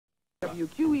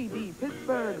WQED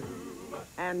Pittsburgh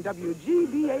and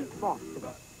WGBH Boston.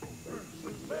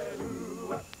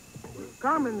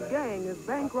 Carmen's gang is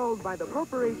bankrolled by the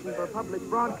Corporation for Public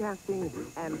Broadcasting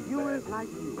and viewers like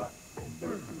you.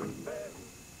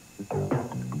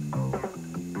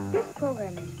 This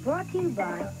program is brought to you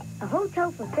by a hotel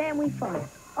for family fun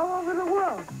all over the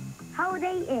world,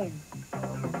 Holiday Inn.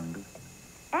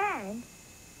 And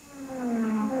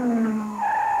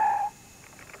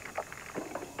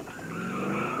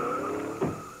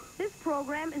this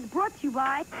program is brought to you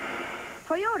by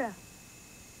Toyota.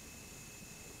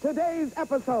 Today's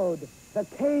episode, the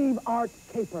Cave Art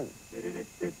Capers.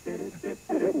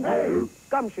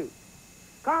 Gumshoes.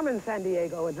 Carmen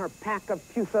Sandiego and her pack of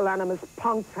pusillanimous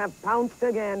punks have pounced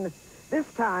again.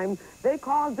 This time, they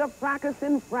caused a fracas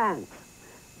in France.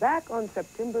 Back on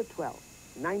September 12th,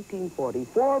 1940,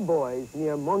 4 boys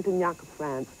near Montignac,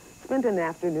 France, spent an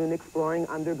afternoon exploring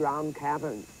underground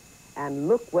caverns. And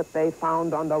look what they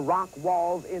found on the rock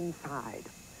walls inside.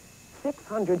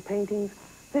 600 paintings,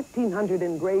 1,500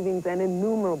 engravings, and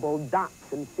innumerable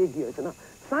dots and figures. And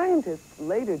scientists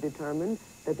later determined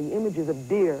that the images of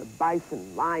deer,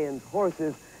 bison, lions,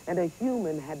 horses, and a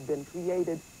human had been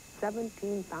created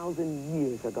 17,000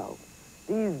 years ago.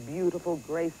 These beautiful,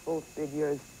 graceful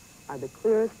figures are the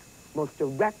clearest, most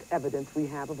direct evidence we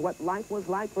have of what life was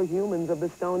like for humans of the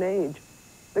Stone Age.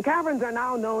 The caverns are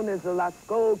now known as the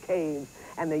Lascaux Cave,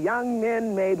 and the young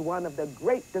men made one of the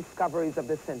great discoveries of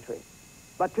the century.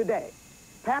 But today,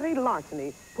 Patty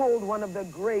Larceny pulled one of the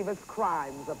gravest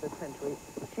crimes of the century.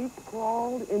 She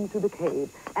crawled into the cave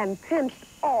and pinched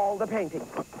all the paintings.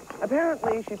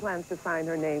 Apparently, she plans to sign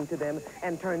her name to them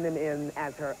and turn them in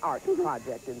as her art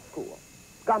project in school.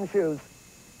 Gumshoes,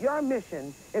 your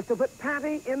mission is to put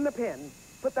Patty in the pen,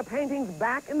 put the paintings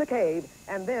back in the cave,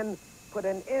 and then put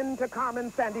an end to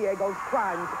Carmen Sandiego's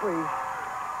crime spree.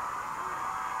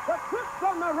 The troops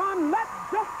on the run, let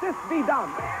justice be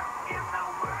done.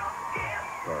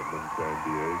 Carmen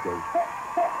Sandiego.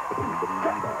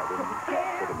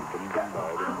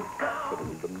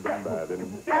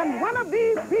 And one of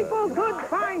these people could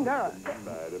find her.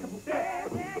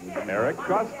 Eric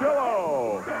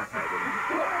Costello.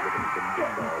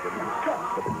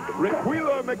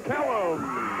 Ricquella McCallum.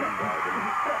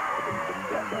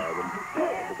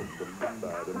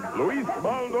 Luis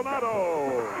Maldonado.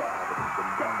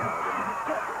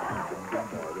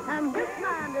 And this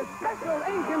man is special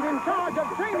agent in charge of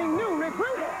training new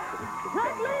recruits,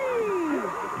 Greg Lee.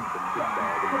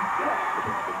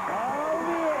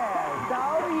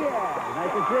 Oh, yeah.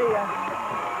 Nice to see you.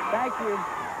 Thank you.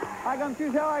 Hi,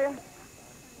 Gumshoes. How are you?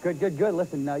 Good.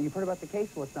 Listen, you've heard about the case,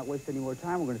 so let's not waste any more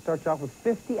time. We're going to start you off with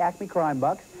 50 Acme crime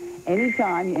bucks.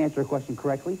 Anytime you answer a question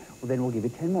correctly, well, then we'll give you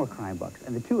 10 more crime bucks.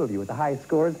 And the two of you with the highest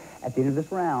scores at the end of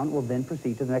this round will then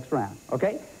proceed to the next round.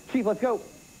 Okay? Chief, let's go.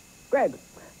 Greg,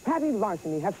 Patty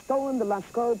Larceny has stolen the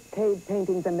Lascaux Cave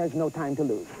paintings, and there's no time to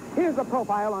lose. Here's a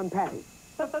profile on Patty.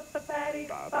 Patty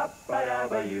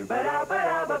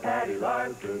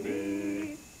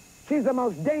Larceny. She's the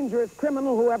most dangerous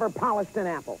criminal who ever polished an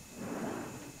apple.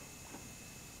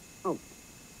 Oh,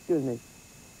 excuse me.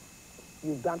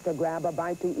 You've got to grab a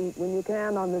bite to eat when you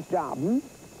can on this job,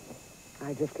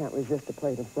 I just can't resist a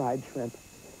plate of fried shrimp.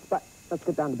 But let's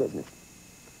get down to business.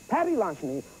 Patty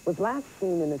Larceny was last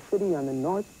seen in a city on the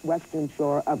northwestern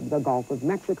shore of the Gulf of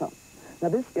Mexico. Now,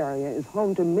 this area is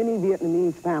home to many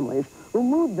Vietnamese families who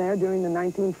moved there during the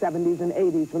 1970s and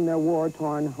 80s from their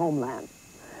war-torn homeland.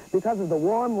 Because of the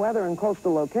warm weather and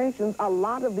coastal locations, a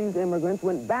lot of these immigrants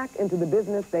went back into the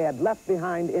business they had left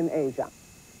behind in Asia.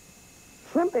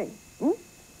 Shrimping.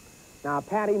 Now,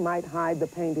 Patty might hide the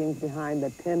paintings behind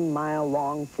the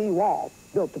 10-mile-long seawall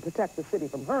built to protect the city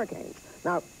from hurricanes.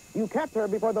 Now, you catch her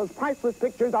before those priceless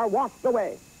pictures are washed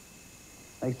away.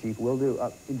 Thanks, Chief. Will do.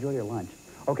 Enjoy your lunch.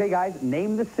 Okay, guys,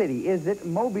 name the city. Is it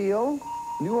Mobile,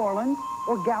 New Orleans,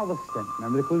 or Galveston?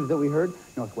 Remember the clues that we heard?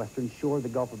 Northwestern shore of the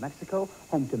Gulf of Mexico,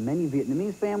 home to many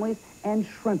Vietnamese families, and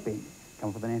shrimping. Come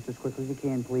up with an answer as quickly as you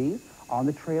can, please. On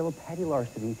the trail of Patty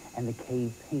Larceny and the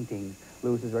cave paintings.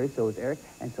 Lewis is ready, so is Eric,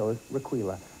 and so is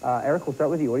Ricquella. Eric, we'll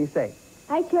start with you. What do you say?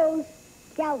 I chose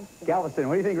Galveston. Galveston.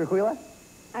 What do you think, Ricquella?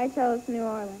 I chose New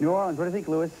Orleans. New Orleans. What do you think,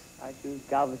 Lewis? I choose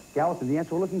Galveston. Galveston. The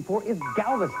answer we're looking for is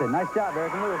Galveston. Nice job,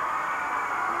 Eric and Lewis.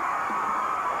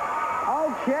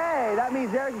 Okay, that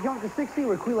means Eric is going to 60.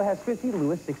 Ricquella has 50.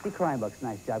 Lewis, 60 crime bucks.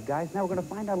 Nice job, guys. Now we're going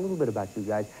to find out a little bit about you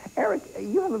guys. Eric,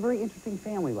 you have a very interesting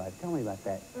family life. Tell me about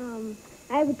that.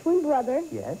 I have a twin brother.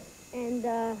 Yes. And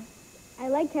I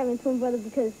like having a twin brother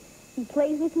because he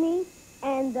plays with me,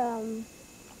 and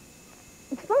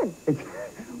it's fun.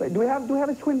 Wait, do we have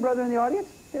a twin brother in the audience?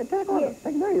 Yeah, take a look. Yes.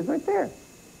 There he is, right there.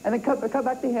 And then cut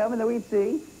back to him, and then we'd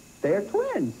see they're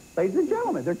twins. Ladies and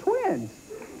gentlemen, they're twins.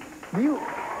 Do you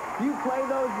play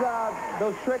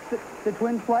those tricks that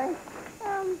twins play?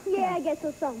 Yeah, I guess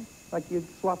so, some. Like you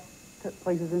swap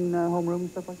places in homeroom and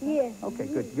stuff like that? Yeah. Okay,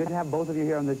 good. Good to have both of you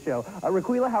here on this show.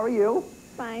 Ricquella, how are you?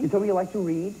 Fine. You told me you like to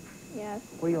read. Yes.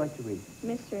 What do you like to read?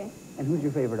 Mystery. And who's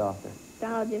your favorite author?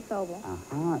 Donald J. Sobel.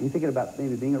 Uh-huh. You thinking about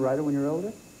maybe being a writer when you're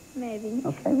older? Maybe.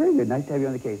 Okay, very good. Nice to have you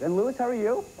on the case. And Louis, how are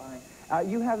you? Fine.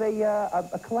 You have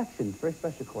a collection, very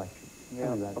special collection.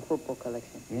 Yeah, a football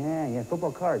collection. Yeah,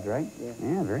 football cards, right? Yeah.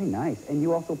 Yeah, very nice. And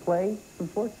you also play some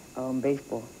sports?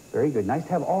 Baseball. Very good. Nice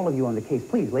to have all of you on the case.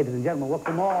 Please, ladies and gentlemen,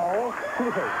 welcome all to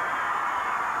the case.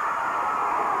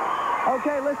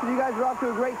 Okay, listen, you guys are off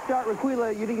to a great start.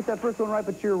 Ricquella, you didn't get that first one right,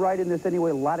 but you're right in this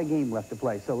anyway. A lot of game left to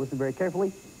play, so listen very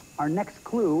carefully. Our next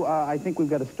clue, I think we've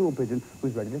got a stool pigeon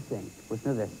who's ready to sing.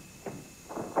 Listen to this.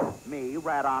 Me,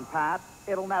 rat on Pat,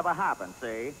 it'll never happen,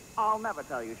 see? I'll never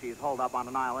tell you she's holed up on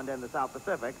an island in the South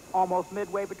Pacific, almost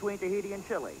midway between Tahiti and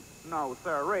Chile. No,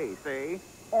 sirree, see?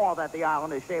 Or that the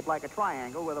island is shaped like a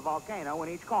triangle with a volcano in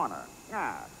each corner.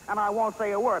 Yeah, and I won't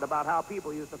say a word about how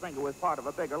people used to think it was part of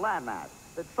a bigger landmass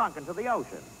that sunk into the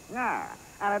ocean. Yeah,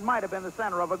 and it might have been the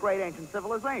center of a great ancient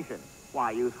civilization.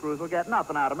 Why, you screws will get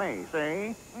nothing out of me,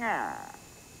 see? Yeah.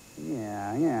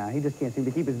 Yeah, he just can't seem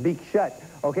to keep his beak shut.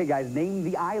 Okay, guys, name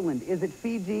the island. Is it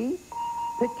Fiji,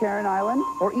 Pitcairn Island,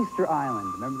 or Easter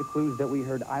Island? Remember the clues that we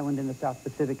heard? Island in the South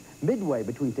Pacific, midway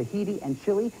between Tahiti and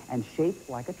Chile, and shaped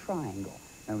like a triangle.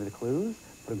 Remember the clues?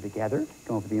 Put them together.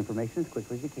 Come up with the information as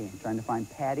quickly as you can. Trying to find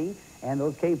Patty and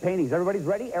those cave paintings. Everybody's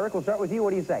ready? Eric, we'll start with you.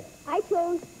 What do you say? I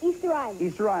chose Easter Island.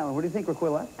 Easter Island. What do you think,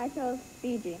 Ricquella? I chose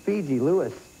Fiji. Fiji.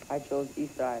 Lewis? I chose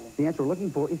Easter Island. The answer we're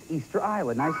looking for is Easter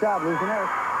Island. Nice job, Lewis and Eric.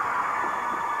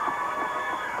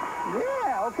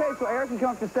 Yeah, okay, so Eric can come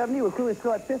up to 70. Ricquella's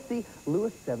still at 50.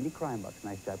 Lewis, 70 crime bucks.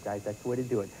 Nice job, guys. That's the way to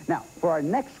do it. Now, for our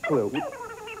next clue...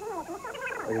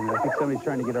 Wait a minute, I think somebody's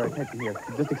trying to get our attention here.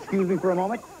 Just excuse me for a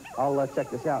moment. I'll check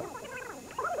this out.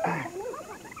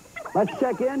 Let's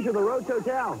check into the Roach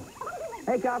Hotel.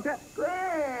 Hey, Copter.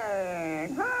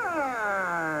 Greg,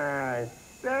 hi.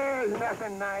 There's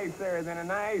nothing nicer than a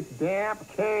nice damp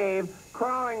cave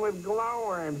crawling with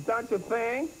glowworms, don't you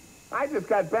think? I just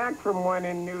got back from one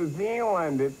in New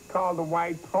Zealand. It's called the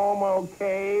Waitomo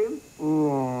Cave.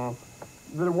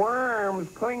 The worms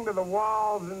cling to the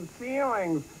walls and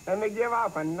ceilings, and they give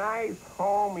off a nice,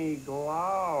 homey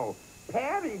glow.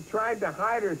 Patty tried to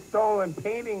hide her stolen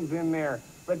paintings in there,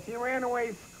 but she ran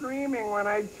away screaming when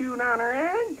I chewed on her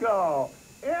ankle.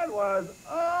 It was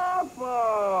awful.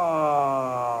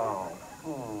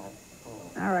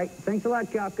 All right. Thanks a lot,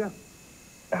 Kafka.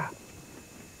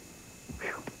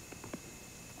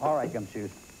 All right,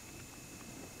 gumshoes.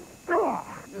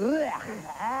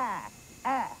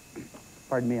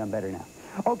 Pardon me, I'm better now.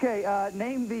 Okay,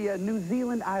 name the New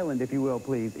Zealand island, if you will,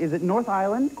 please. Is it North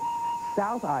Island,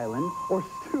 South Island, or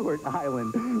Stewart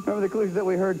Island? Remember the clues that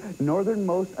we heard?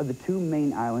 Northernmost of the two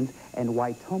main islands and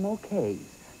Waitomo Caves.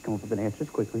 Come up with an answer as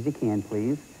quickly as you can,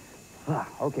 please.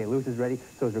 Okay, Lewis is ready,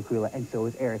 so is Ricquella, and so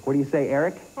is Eric. What do you say,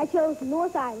 Eric? I chose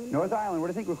North Island. North Island. What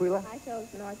do you think, Ricquella? I chose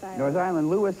North Island. North Island.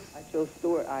 Lewis? I chose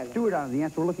Stewart Island. Stewart Island. The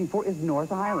answer we're looking for is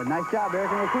North Island. Nice job,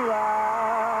 Eric and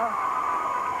Ricquella.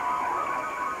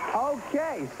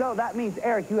 Okay, so that means,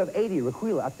 Eric, you have 80,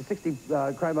 Ricquella up to 60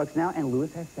 crime bucks now, and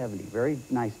Lewis has 70. Very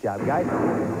nice job, guys.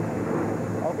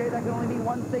 Okay, that can only mean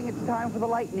one thing. It's time for the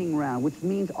lightning round, which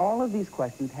means all of these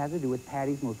questions have to do with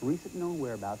Patty's most recent known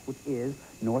whereabouts, which is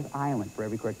North Island. For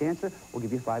every correct answer, we'll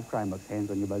give you 5 crime bucks. Hands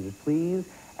on your buzzers, please,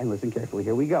 and listen carefully.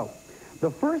 Here we go.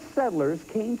 The first settlers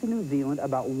came to New Zealand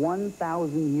about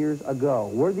 1,000 years ago.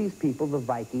 Were these people the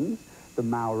Vikings, the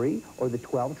Maori, or the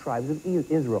 12 tribes of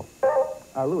Israel?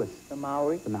 Lewis. The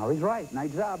Maori. The Maori's right.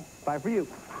 Nice job. 5 for you.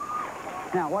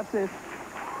 Now, watch this.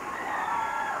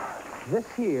 This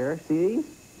here, see these?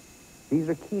 These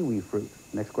are kiwi fruit.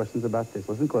 Next question's about this.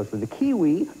 Listen closely. The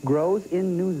kiwi grows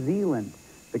in New Zealand.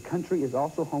 The country is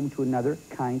also home to another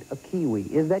kind of kiwi.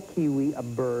 Is that kiwi a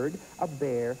bird, a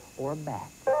bear, or a bat?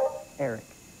 Eric.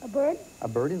 A bird? A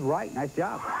bird is right. Nice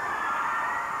job.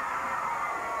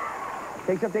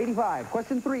 Takes up to 85.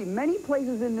 Question 3. Many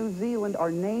places in New Zealand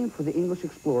are named for the English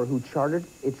explorer who charted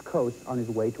its coast on his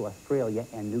way to Australia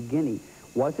and New Guinea.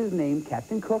 Was his name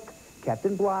Captain Cook,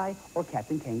 Captain Bligh, or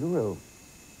Captain Kangaroo?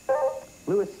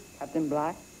 Lewis. Captain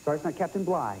Bligh. Sorry, it's not Captain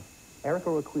Bligh. Eric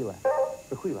or Ricquella?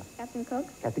 Ricquella. Captain Cook.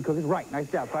 Captain Cook is right.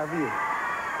 Nice job. 5 for you.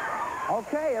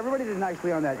 Okay, everybody did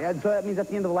nicely on that. And so that means at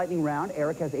the end of the lightning round,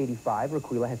 Eric has 85,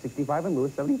 Ricquella has 65, and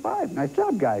Lewis 75. Nice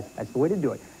job, guys. That's the way to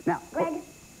do it. Now, Greg,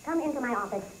 come into my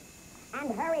office.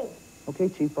 And hurry. Okay,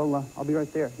 Chief, I'll be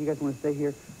right there. You guys want to stay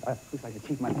here? Looks like the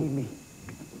Chief might need me.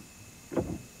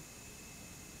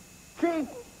 Chief!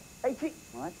 Hey, Chief!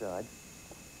 Well, that's odd.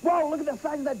 Whoa, look at the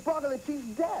size of that bug on the Chief's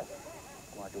desk.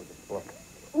 What do I do with this book?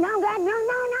 No, Greg, no,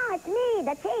 it's me,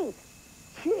 the Chief.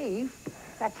 Chief?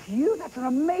 That's you? That's an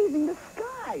amazing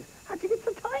disguise. How'd you get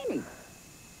so tiny?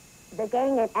 The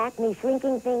gang at Acme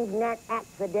Shrinking Things Net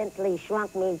accidentally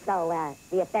shrunk me, so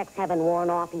the effects haven't worn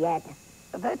off yet.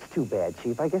 That's too bad,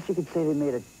 Chief. I guess you could say they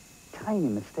made a tiny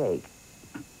mistake.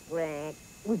 Greg.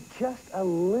 It was just a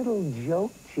little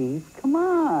joke, Chief. Come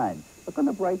on. Look on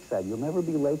the bright side. You'll never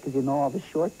be late because you know all the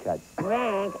shortcuts.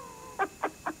 Greg.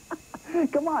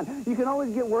 Come on. You can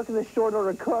always get work as a short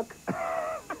order cook.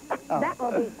 That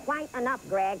will be quite enough,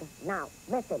 Greg. Now,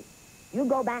 listen. You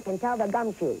go back and tell the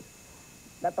gumshoes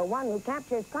that the one who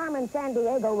captures Carmen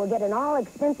Sandiego will get an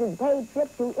all-expenses-paid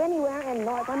trip to anywhere in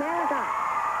North America.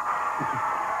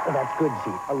 Oh, that's good,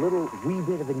 Chief. A little wee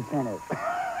bit of incentive.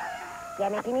 You're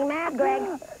making me mad, Greg.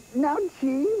 Now,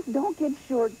 Chief, don't get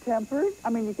short-tempered. I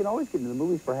mean, you can always get into the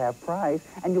movies for half price,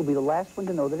 and you'll be the last one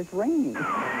to know that it's raining.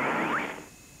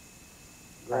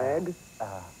 Greg?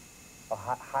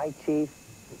 Hi, Chief.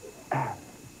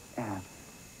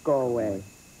 Go away.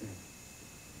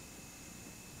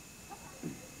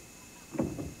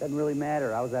 Doesn't really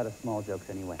matter. I was out of small jokes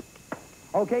anyway.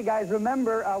 Okay, guys,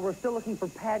 remember, we're still looking for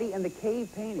Patty and the cave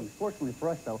paintings. Fortunately for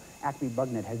us, though, Acme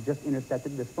Bugnet has just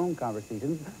intercepted this phone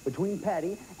conversation between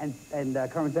Patty and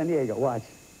Carmen Sandiego. Watch.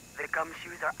 The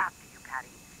gumshoes are after you,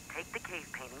 Patty. Take the cave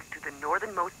paintings to the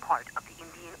northernmost part of the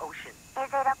Indian Ocean. Is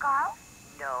it a gulf?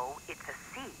 No, it's a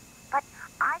sea. But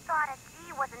I thought a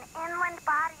sea was an inland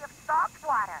body of salt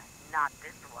water. Not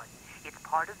this one. It's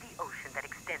part of the ocean that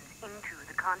extends into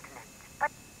the continent.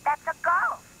 But that's a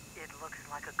gulf. It looks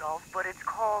like a gulf, but it's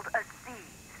called a sea.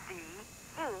 See?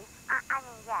 Sea? I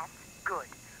mean, yes. Good.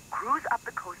 Cruise up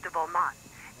the coast of Oman.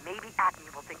 Maybe Acme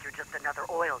will think you're just another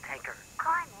oil tanker.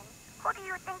 Carmen, who do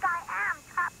you think I am,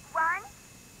 Top Run?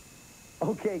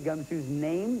 Okay, Gumshoes,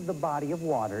 name the body of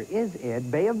water. Is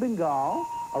it Bay of Bengal,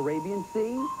 Arabian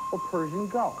Sea, or Persian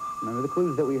Gulf? Remember the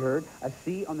clues that we heard? A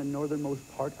sea on the northernmost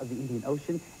part of the Indian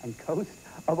Ocean and coast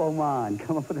of Oman.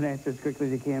 Come up with an answer as quickly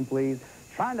as you can, please.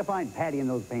 Trying to find Patty in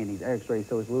those paintings. Eric's ready,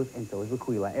 so is Louis, and so is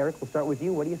Ricquella. Eric, we'll start with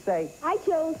you. What do you say? I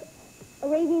chose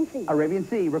Arabian Sea. Arabian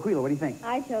Sea. Ricquella, what do you think?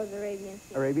 I chose Arabian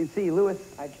Sea. Arabian Sea. Louis?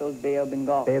 I chose Bay of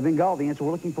Bengal. Bay of Bengal. The answer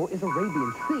we're looking for is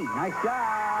Arabian Sea. Nice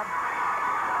job.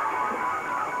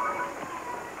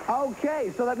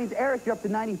 Okay, so that means Eric, you're up to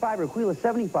 95, Ricquella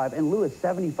 75, and Louis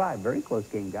 75. Very close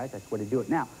game, guys. That's the way to do it.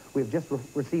 Now, we have just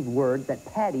received word that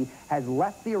Patty has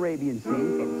left the Arabian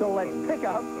Sea, so let's pick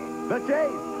up the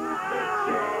chase.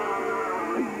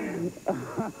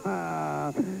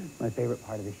 My favorite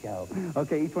part of the show.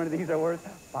 Okay, each one of these are worth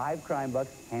 5 crime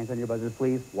bucks. Hands on your buzzers,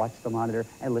 please. Watch the monitor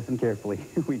and listen carefully.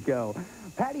 Here we go.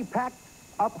 Patty packed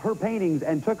up her paintings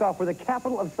and took off for the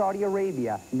capital of Saudi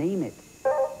Arabia. Name it.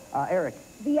 Eric.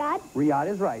 Riyadh. Riyadh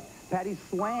is right. Patty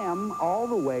swam all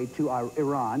the way to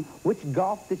Iran. Which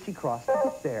Gulf did she cross to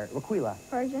get there? Ricquella.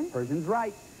 Persian. Persian's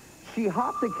right. She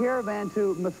hopped a caravan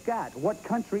to Muscat. What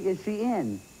country is she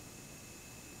in?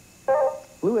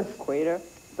 Louis. Equator.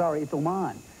 Sorry, it's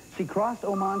Oman. She crossed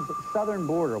Oman's southern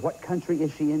border. What country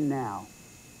is she in now?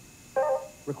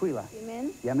 Ricquella.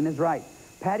 Yemen. Yemen is right.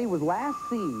 Patty was last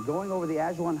seen going over the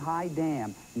Aswan High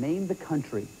Dam. Name the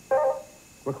country.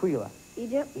 Ricquella.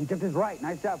 Egypt. Egypt is right.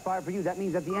 Nice job, 5 for you. That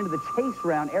means at the end of the chase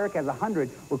round, Eric has 100,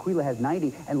 Ricquella has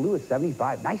 90, and Louis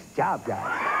 75. Nice job, guys.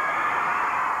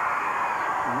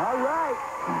 All right.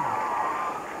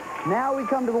 Now we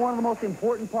come to one of the most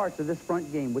important parts of this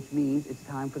front game, which means it's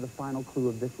time for the final clue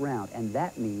of this round. And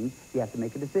that means you have to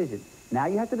make a decision. Now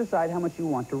you have to decide how much you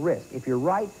want to risk. If you're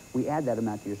right, we add that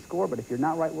amount to your score, but if you're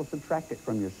not right, we'll subtract it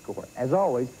from your score. As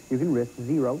always, you can risk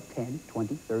 0, 10,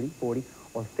 20, 30, 40,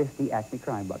 or 50 Acme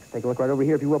crime bucks. Take a look right over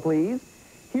here, if you will, please.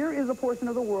 Here is a portion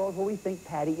of the world where we think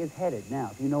Patty is headed. Now,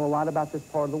 if you know a lot about this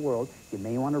part of the world, you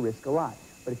may want to risk a lot.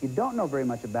 But if you don't know very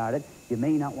much about it, you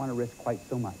may not want to risk quite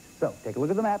so much. So, take a look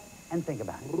at the map and think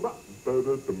about it.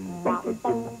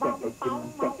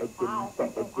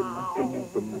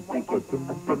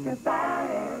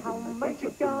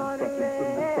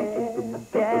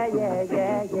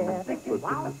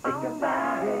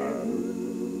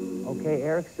 Okay,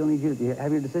 Eric, still need you. Do you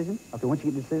have your decision? Okay, once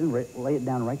you get your decision, lay it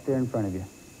down right there in front of you.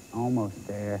 Almost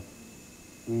there.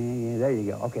 Yeah, there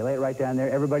you go. Okay, lay it right down there.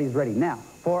 Everybody's ready. Now,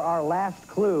 for our last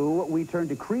clue, we turn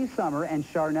to Cree Summer and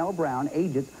Charnel Brown,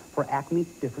 agents for Acme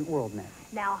Different World Net.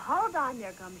 Now, hold on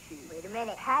there, Gumshoes. Wait a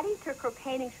minute. Patty took her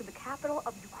paintings to the capital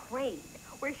of Ukraine,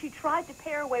 where she tried to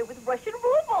pay her way with Russian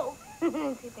rubles.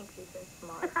 She thinks she's so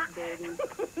smart, dirty.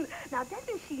 Now,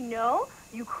 doesn't she know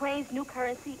Ukraine's new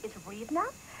currency is hryvnia?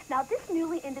 Now, this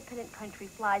newly independent country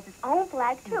flies its own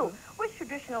flag, too, which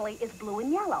traditionally is blue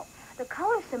and yellow. The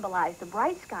colors symbolize the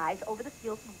bright skies over the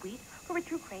fields of wheat for which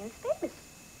Ukraine is famous.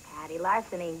 Patty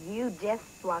Larceny, you just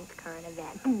flunked current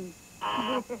events.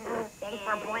 Thanks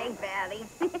for playing, Patty.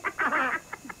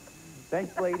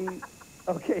 Thanks, ladies.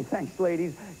 Okay, thanks,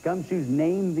 ladies. Gumshoes,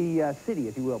 name the city,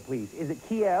 if you will, please. Is it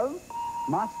Kiev,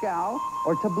 Moscow,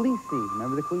 or Tbilisi?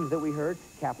 Remember the clues that we heard?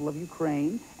 Capital of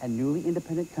Ukraine, and newly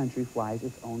independent country flies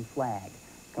its own flag.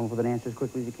 Come up with an answer as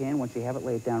quickly as you can. Once you have it,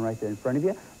 lay it down right there in front of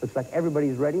you. Looks like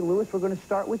everybody's ready. Louis, we're going to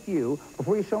start with you.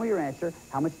 Before you show me your answer,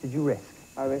 how much did you risk?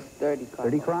 I risked 30 crime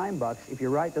 30 bucks. crime bucks. If you're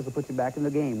right, this will put you back in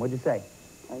the game. What'd you say?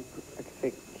 I could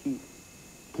say Kiev.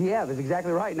 Kiev is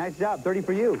exactly right. Nice job. 30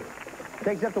 for you.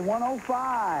 Takes up to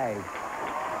 105.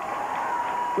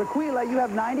 Ricquella, you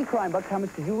have 90 crime bucks. How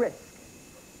much did you risk?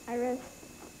 I risked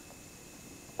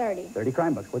 30. 30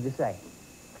 crime bucks. What'd you say?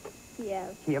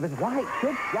 Kiev. Kiev is right.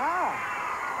 Good job.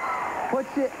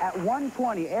 Puts it at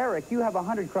 120. Eric, you have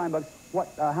 100 crime bucks. What?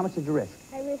 How much did you risk?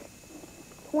 I risked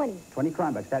 20. 20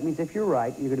 crime bucks. That means if you're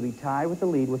right, you're going to be tied with the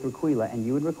lead with Ricquella, and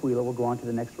you and Ricquella will go on to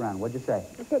the next round. What'd you say?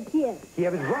 I said Kiev.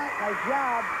 Kiev is right. Nice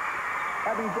job.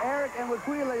 That means Eric and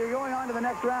Ricquella, you're going on to the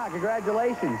next round.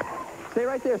 Congratulations. Stay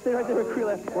right there,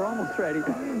 Ricquella. We're almost ready.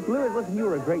 Louis, listen, you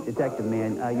were a great detective,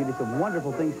 man. You did some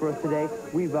wonderful things for us today.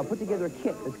 We've put together a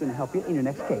kit that's going to help you in your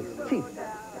next case. Chief.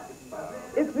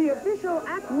 It's the official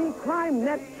Acme Crime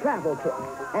Net travel kit,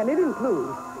 and it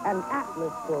includes an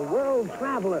atlas for world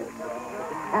travelers,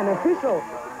 an official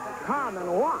Carmen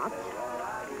watch,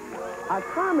 a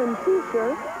Carmen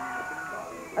t-shirt,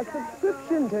 a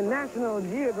subscription to National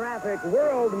Geographic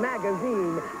World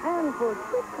Magazine, and for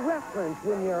quick reference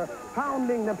when you're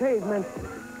pounding the pavement,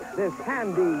 this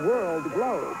handy world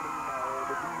globe.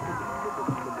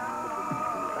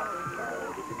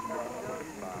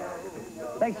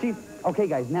 Thanks, Chief. Okay,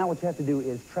 guys, now what you have to do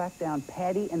is track down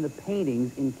Patty and the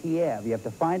paintings in Kiev. You have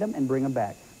to find them and bring them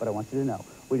back. But I want you to know,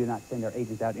 we do not send our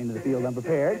agents out into the field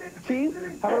unprepared. Chief,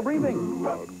 how about a briefing?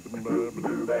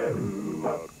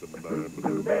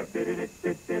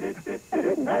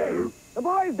 The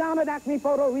boys down at Acme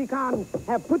Photo Recon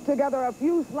have put together a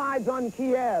few slides on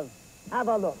Kiev. Have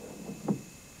a look.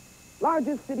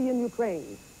 Largest city in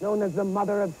Ukraine, known as the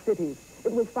Mother of Cities.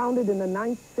 It was founded in the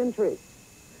 9th century.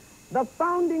 The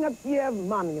founding of Kiev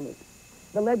monument.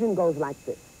 The legend goes like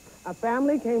this. A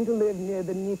family came to live near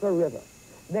the Dnieper River.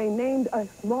 They named a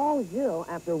small hill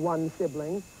after one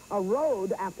sibling, a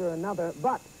road after another,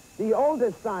 but the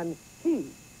oldest son,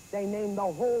 they named the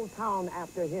whole town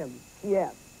after him,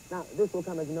 Kiev. Now, this will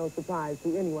come as no surprise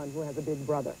to anyone who has a big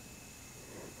brother.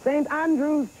 St.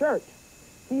 Andrew's Church.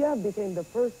 Kiev became the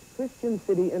first Christian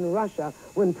city in Russia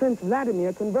when Prince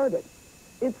Vladimir converted.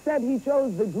 It's said he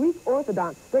chose the Greek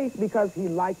Orthodox faith because he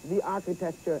liked the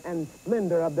architecture and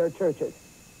splendor of their churches.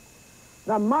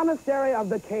 The Monastery of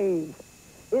the Caves.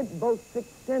 It boasts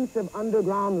extensive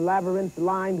underground labyrinths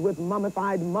lined with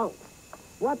mummified monks.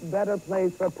 What better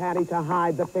place for Patty to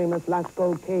hide the famous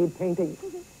Lascaux Cave paintings?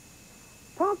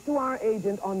 Talk to our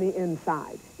agent on the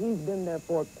inside. He's been there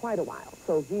for quite a while,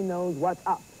 so he knows what's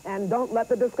up. And don't let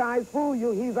the disguise fool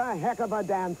you. He's a heck of a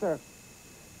dancer.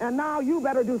 And now you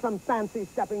better do some fancy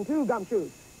stepping too,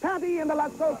 Gumshoes. Patty and the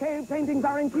Lascaux Cave paintings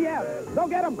are in Kiev. Go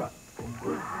get them.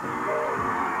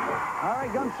 All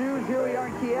right, Gumshoes, here we are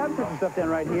in Kiev. Put your stuff down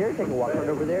right here. Take a walk right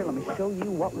over there. Let me show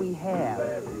you what we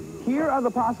have. Here are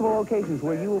the possible locations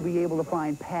where you will be able to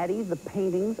find Patty, the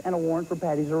paintings, and a warrant for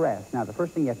Patty's arrest. Now, the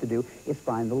first thing you have to do is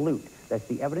find the loot. That's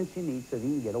the evidence you need so that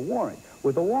you can get a warrant.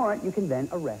 With a warrant, you can then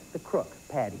arrest the crook,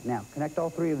 Patty. Now, connect all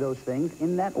three of those things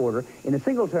in that order in a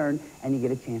single turn, and you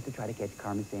get a chance to try to catch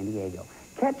Carmen Sandiego.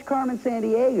 Catch Carmen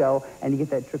Sandiego, and you get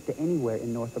that trip to anywhere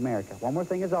in North America. One more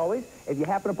thing, as always, if you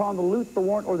happen upon the loot, the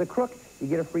warrant, or the crook, you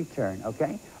get a free turn,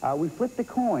 okay? We flipped a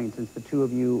coin since the two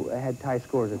of you had tie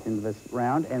scores at the end of this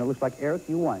round, and it looks like, Eric,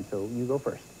 you won, so you go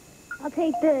first. I'll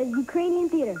take the Ukrainian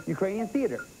theater. Ukrainian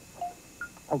theater.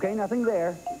 Okay, nothing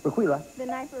there. Ricquella. The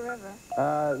Dnieper River.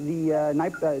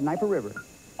 Dnieper River.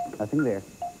 Nothing there.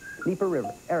 Dnieper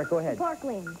River. Eric, go ahead.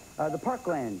 Parkland. The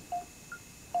Parkland.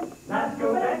 Let's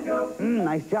go.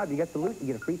 Nice job. You got the loot. You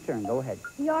get a free turn. Go ahead.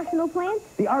 The Arsenal plant.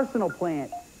 The Arsenal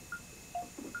plant.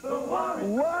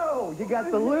 Whoa! You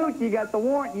got the loot. You got the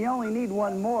warrant. You only need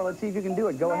one more. Let's see if you can do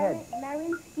it. Go ahead.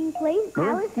 Mariinsky Palace.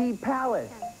 Mariinsky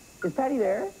Palace. Is Patty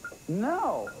there?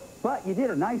 No. But you did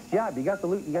a nice job. You got the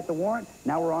loot. You got the warrant.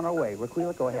 Now we're on our way.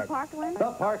 Ricquella, go ahead. The Parkland.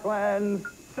 The Parklands.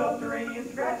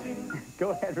 Subterranean scratching.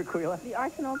 Go ahead, Ricquella. The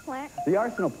Arsenal plant. The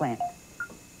Arsenal plant.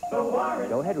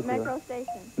 Go ahead, Ricquella. Metro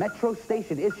Station. Metro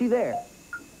Station. Is she there?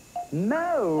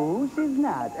 No, she's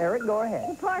not. Eric, go ahead.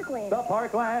 The Parkland. The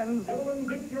Parklands. Gentlemen,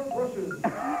 get your brushes.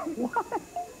 What?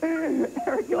 Eric,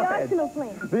 go The ahead. Arsenal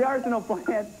plant. The Arsenal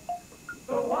plant.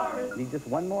 Need just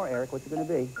one more, Eric. What's it going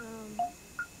to be?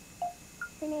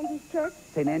 St. Andrew's Church.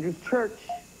 St. Andrew's Church.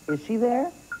 Is she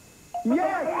there?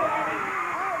 Yes! Oh,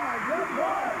 my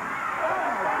goodness!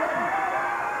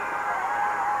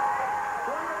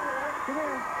 Come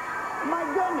here. My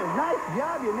goodness, nice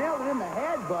job. You nailed it in the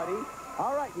head, buddy.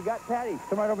 All right, you got Patty.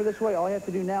 Come right over this way. All you have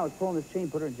to do now is pull on this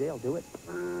chain, put her in jail. Do it.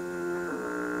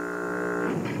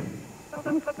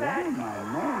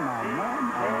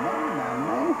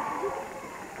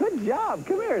 Good job.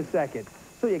 Come here a second.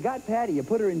 So you got Patty. You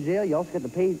put her in jail. You also got the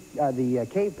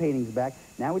cave paintings back.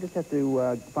 Now we just have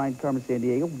to find Carmen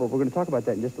Sandiego, but we're going to talk about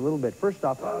that in just a little bit. First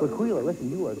off, Ricquella, listen,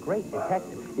 you are a great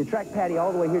detective. You tracked Patty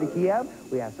all the way here to Kiev.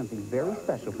 We have something very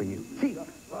special for you. Chief.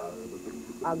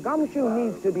 A gumshoe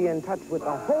needs to be in touch with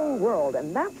the whole world,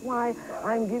 and that's why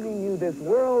I'm giving you this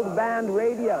world band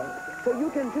radio, so you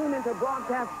can tune into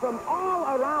broadcasts from all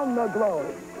around the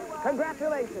globe.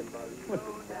 Congratulations.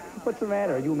 What's the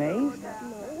matter? Are you amazed? No,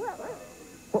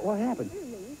 What happened?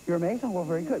 You're amazed? Oh, well,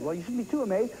 very good. Well, you shouldn't be too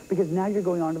amazed, because now you're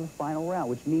going on to the final round,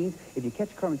 which means if you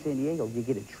catch Carmen Sandiego, you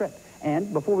get a trip.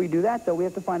 And before we do that, though, we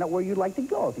have to find out where you'd like to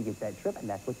go if you get that trip, and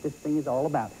that's what this thing is all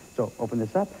about. So open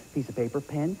this up, piece of paper,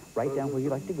 pen, write down where you'd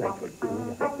like to go.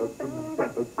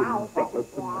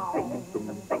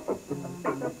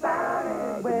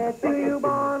 Where do you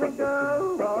want to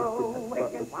go?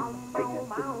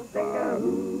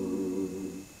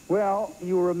 Well,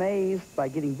 you were amazed by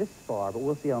getting this far, but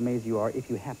we'll see how amazed you are if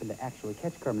you happen to actually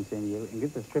catch Carmen Sandiego and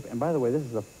get this trip. And by the way, this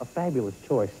is a fabulous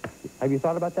choice. Have you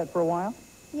thought about that for a while?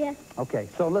 yes. Okay,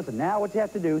 so listen, now what you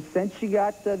have to do, since you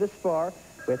got this far,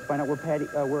 we have to find out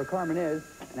where Carmen is,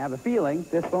 and I have a feeling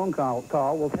this phone call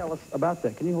will tell us about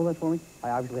that. Can you hold that for me?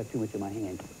 I obviously have too much in my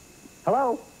hand.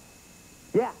 Hello?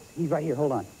 Yeah, he's right here.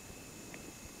 Hold on.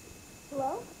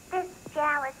 Hello? This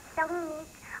gel is so neat.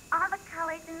 All the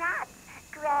colors match.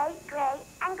 Gray, gray,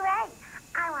 and gray.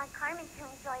 I want Carmen to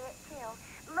enjoy it, too.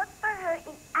 Look for her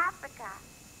in Africa.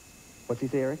 What's he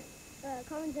say, Eric?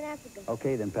 Carmen's in Africa.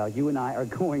 Okay, then, pal. You and I are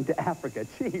going to Africa.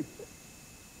 Chief.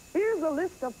 Here's a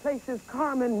list of places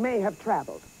Carmen may have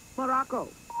traveled. Morocco,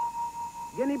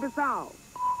 Guinea-Bissau,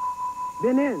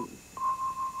 Benin,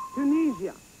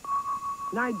 Tunisia,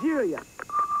 Nigeria,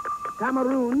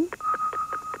 Cameroon,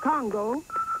 Congo,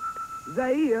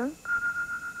 Zaire,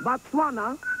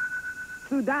 Botswana,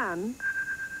 Sudan,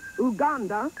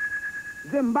 Uganda,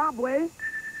 Zimbabwe,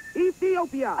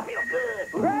 Ethiopia. I feel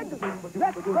good. Greg,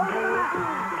 let's go to the map.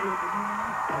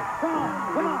 Come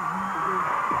on, come on.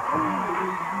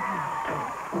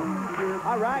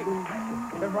 All right.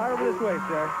 Come right over this way,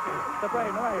 sir. Step right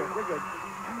here. No, right here. We're good.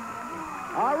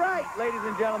 All right, ladies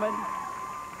and gentlemen.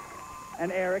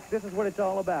 And Eric, this is what it's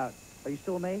all about. Are you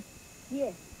still amazed?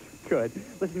 Yes. Good.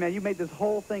 Listen, man, you made this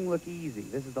whole thing look easy.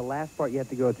 This is the last part you have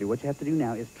to go through. What you have to do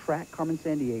now is track Carmen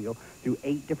Sandiego through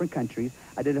 8 different countries,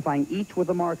 identifying each with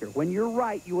a marker. When you're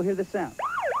right, you will hear the sound.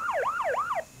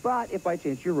 But if by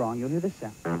chance you're wrong, you'll hear the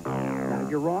sound. Now, if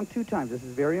you're wrong 2 times, this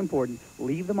is very important,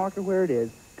 leave the marker where it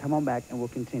is, come on back, and we'll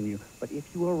continue. But if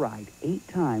you are right 8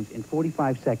 times in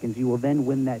 45 seconds, you will then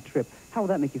win that trip. How will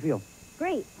that make you feel?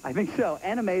 Great. I think so.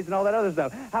 And amazed and all that other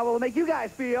stuff. How will it make you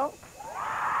guys feel?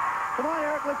 Come on,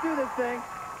 Eric, let's do this thing.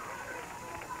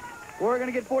 We're going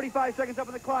to get 45 seconds up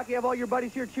on the clock. You have all your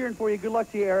buddies here cheering for you. Good luck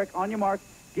to you, Eric. On your mark,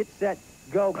 get set,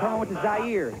 go. Come on with the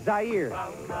Zaire. Zaire.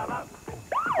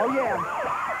 Oh, yeah.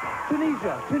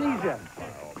 Tunisia. Tunisia.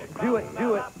 Do it.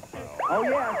 Do it. Oh,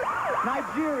 yeah.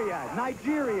 Nigeria.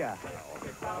 Nigeria.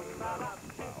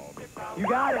 You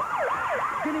got it.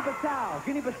 Guinea-Bissau.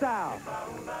 Guinea-Bissau.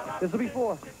 This will be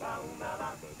 4.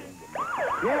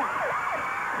 Yeah.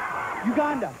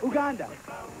 Uganda. Uganda.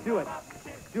 Do it.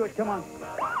 Do it. Come on.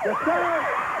 Yes, sir.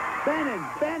 Benin.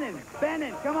 Benin.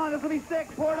 Benin. Come on. This will be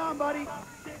 6. Pour it on, buddy.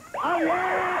 Oh,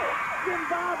 yeah.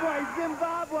 Zimbabwe.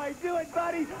 Zimbabwe. Do it,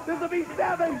 buddy. This will be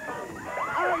 7.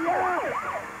 Oh,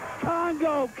 yeah.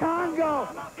 Congo. Congo.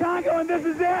 Congo, and this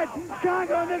is it.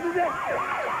 Congo, and this is it.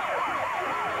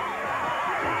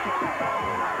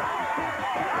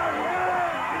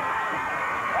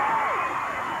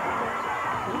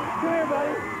 Come here,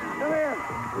 buddy. Come here.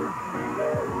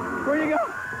 Where you go?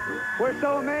 We're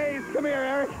so amazed. Come here,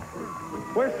 Eric.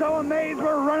 We're so amazed.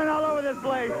 We're running all over this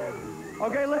place.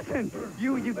 Okay, listen.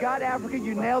 You got Africa.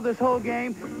 You nailed this whole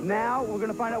game. Now we're going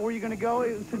to find out where you're going to go.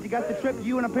 Since you got the trip,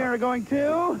 you and a pair are going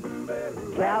to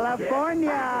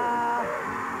California.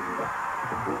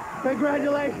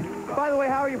 Congratulations. By the way,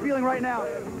 how are you feeling right now?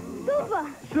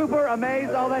 Super. Super,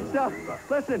 amazed, all that stuff.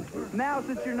 Listen, now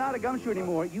since you're not a gumshoe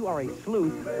anymore, you are a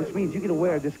sleuth, which means you get to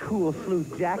wear this cool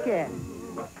sleuth jacket.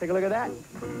 Take a look at that.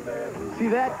 See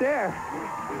that there?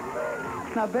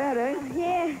 Not bad, eh?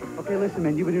 Yeah. Okay, listen,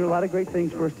 man, you've been doing a lot of great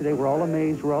things for us today. We're all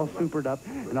amazed, we're all supered up,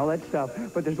 and all that stuff.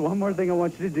 But there's one more thing I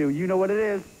want you to do. You know what it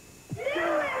is.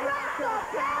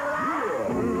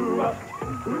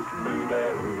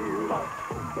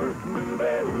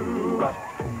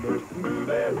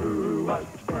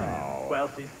 Well,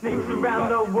 she sneaks around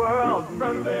the world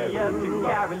from here to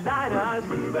Carolina.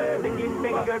 She's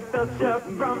sticky-fingered filcher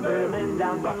from Berlin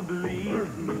down to Belize.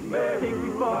 Take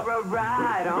you for a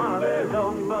ride on a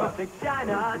little boat to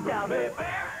China. Tell me,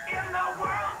 where in the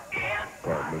world is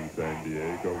Carmen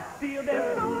Sandiego? feel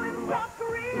their soul in South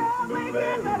Korea? They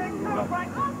can't let it come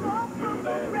right up from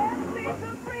the Red Sea to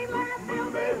Greenland.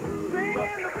 They'll be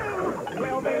singing the blues.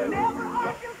 Well, they never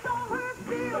Arkansas her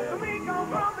feel. We go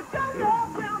from the jungle.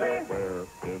 Where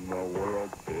in the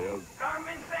world is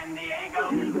Carmen Sandiego?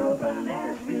 You go from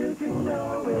Nashville to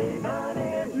Norway,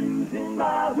 Monterey to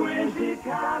Zimbabwe,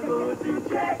 Chicago to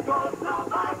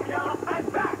Czechoslovakia, and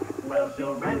back. Well,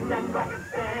 she'll rent and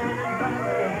Pakistan and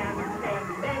Thailand and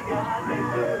Scandinavia. They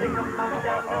should sing among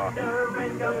down under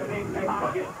and go big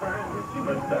pocket firms. She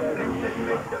was the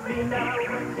richest of me now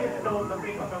when she stole the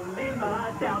beat from Lima.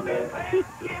 Tell me, where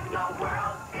in the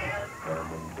world is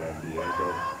Carmen Sandiego?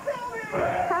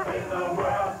 Where in the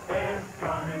world is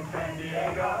Carmen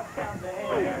Sandiego? Tell me,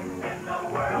 where in the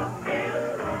world is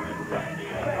Carmen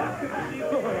Sandiego?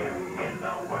 Where in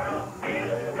the world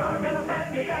is Carmen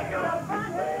Sandiego?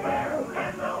 Where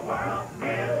in the world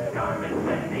is Carmen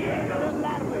Sandiego?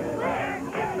 Where in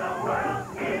the world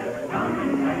is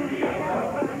Carmen Sandiego?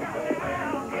 Where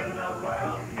in the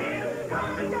world is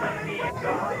Carmen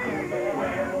Sandiego?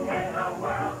 Where in the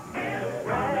world is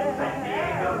Carmen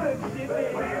Sandiego?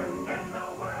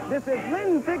 This is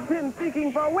Lynn Thigpen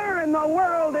speaking for Where in the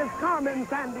World is Carmen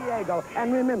Sandiego?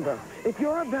 And remember, if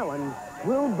you're a villain,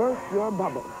 we'll burst your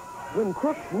bubble. When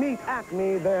crooks meet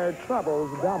Acme, their troubles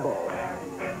double. Where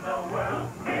in the world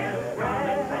is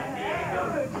Carmen Sandiego?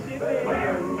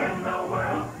 Where in the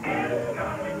world is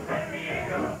Carmen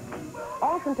Sandiego?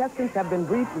 All contestants have been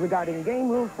briefed regarding game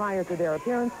rules prior to their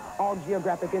appearance. All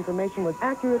geographic information was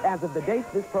accurate as of the date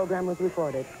this program was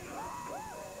recorded.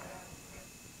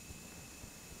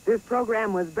 This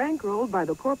program was bankrolled by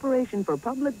the Corporation for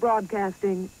Public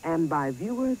Broadcasting and by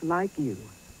viewers like you.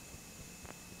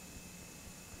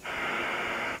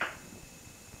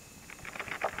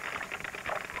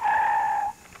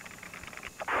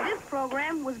 This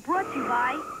program was brought to you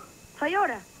by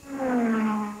Toyota.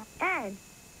 And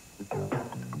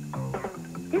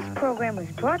this program was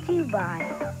brought to you by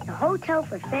the Hotel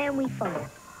for Family Fun.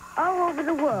 All over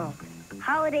the world.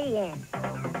 Holiday Inn.